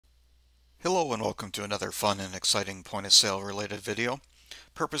Hello and welcome to another fun and exciting point of sale related video.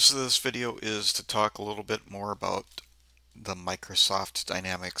 Purpose of this video is to talk a little bit more about the Microsoft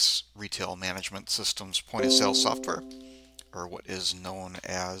Dynamics Retail Management Systems point of sale software, or what is known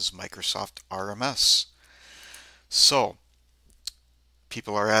as Microsoft RMS. So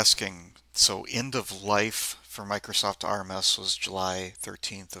people are asking, so end of life for Microsoft RMS was July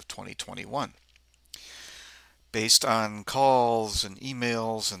 13th of 2021. Based on calls and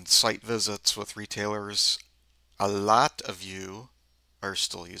emails and site visits with retailers, a lot of you are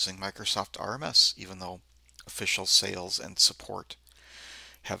still using Microsoft RMS, even though official sales and support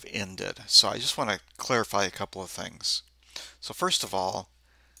have ended. So I just want to clarify a couple of things. So first of all,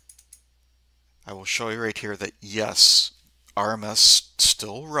 I will show you right here that yes, RMS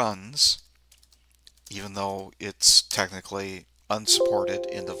still runs, even though it's technically unsupported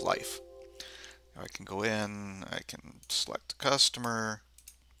end of life. I can go in, I can select a customer,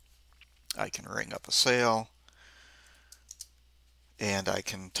 I can ring up a sale, and I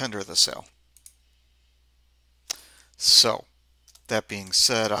can tender the sale. So that being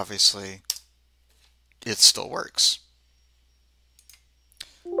said, obviously it still works.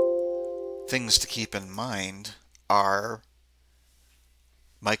 Things to keep in mind are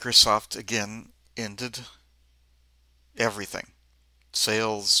Microsoft again ended everything.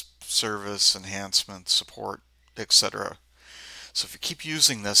 Sales, service, enhancement, support, etc. So if you keep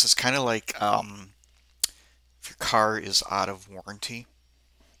using this, it's kind of like if your car is out of warranty,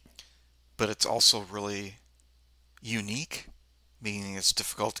 but it's also really unique, meaning it's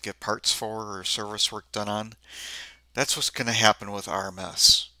difficult to get parts for or service work done on. That's what's going to happen with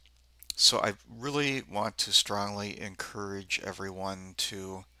RMS. So I really want to strongly encourage everyone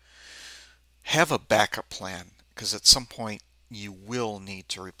to have a backup plan, because at some point you will need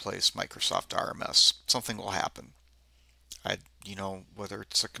to replace Microsoft RMS. Something will happen. Whether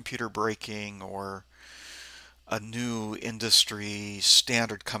it's a computer breaking or a new industry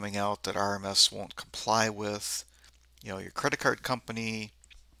standard coming out that RMS won't comply with, your credit card company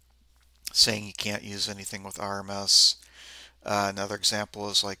saying you can't use anything with RMS. Another example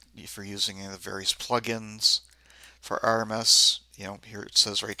is like if you're using the various plugins for RMS, here it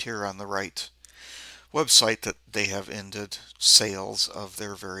says right here on the right website that they have ended sales of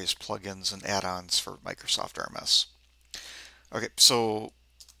their various plugins and add-ons for Microsoft RMS. Okay, so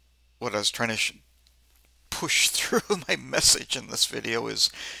what I was trying to push through my message in this video is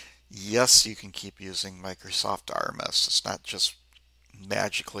yes, you can keep using Microsoft RMS. It's not just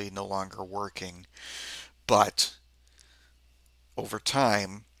magically no longer working, but over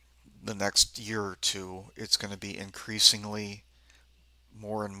time, the next year or two, it's going to be increasingly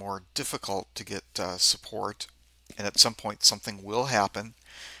more and more difficult to get support, and at some point something will happen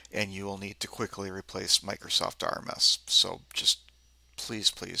and you will need to quickly replace Microsoft RMS. So just please,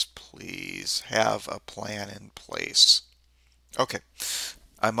 please, please have a plan in place. Okay,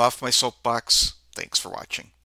 I'm off my soapbox. Thanks for watching.